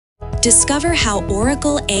Discover how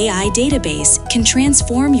Oracle AI Database can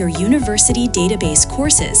transform your university database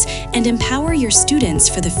courses and empower your students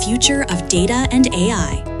for the future of data and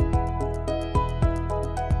AI.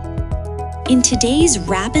 In today's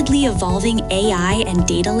rapidly evolving AI and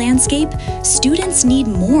data landscape, students need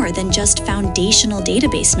more than just foundational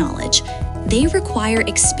database knowledge. They require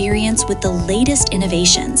experience with the latest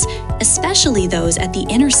innovations, especially those at the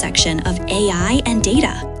intersection of AI and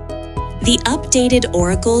data. The updated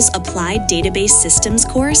Oracle's Applied Database Systems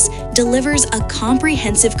course delivers a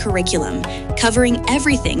comprehensive curriculum covering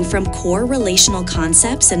everything from core relational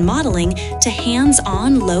concepts and modeling to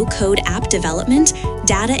hands-on low-code app development,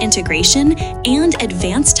 data integration, and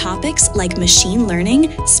advanced topics like machine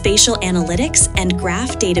learning, spatial analytics, and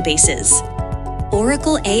graph databases.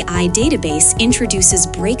 Oracle AI Database introduces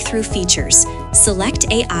breakthrough features: Select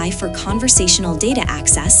AI for conversational data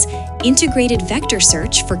access, integrated vector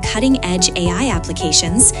search for cutting-edge AI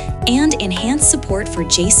applications, and enhanced support for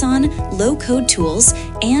JSON, low-code tools,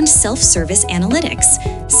 and self-service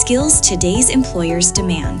analytics, skills today's employers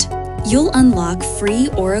demand. You'll unlock free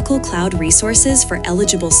Oracle Cloud resources for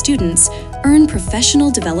eligible students, earn professional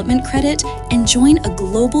development credit, and join a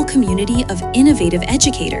global community of innovative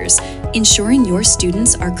educators, ensuring your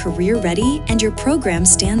students are career-ready and your program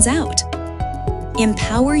stands out.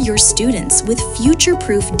 Empower your students with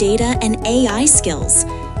future-proof data and AI skills.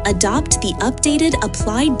 Adopt the updated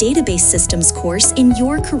Applied Database Systems course in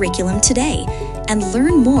your curriculum today, and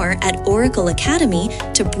learn more at Oracle Academy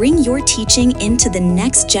to bring your teaching into the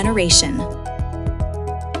next generation.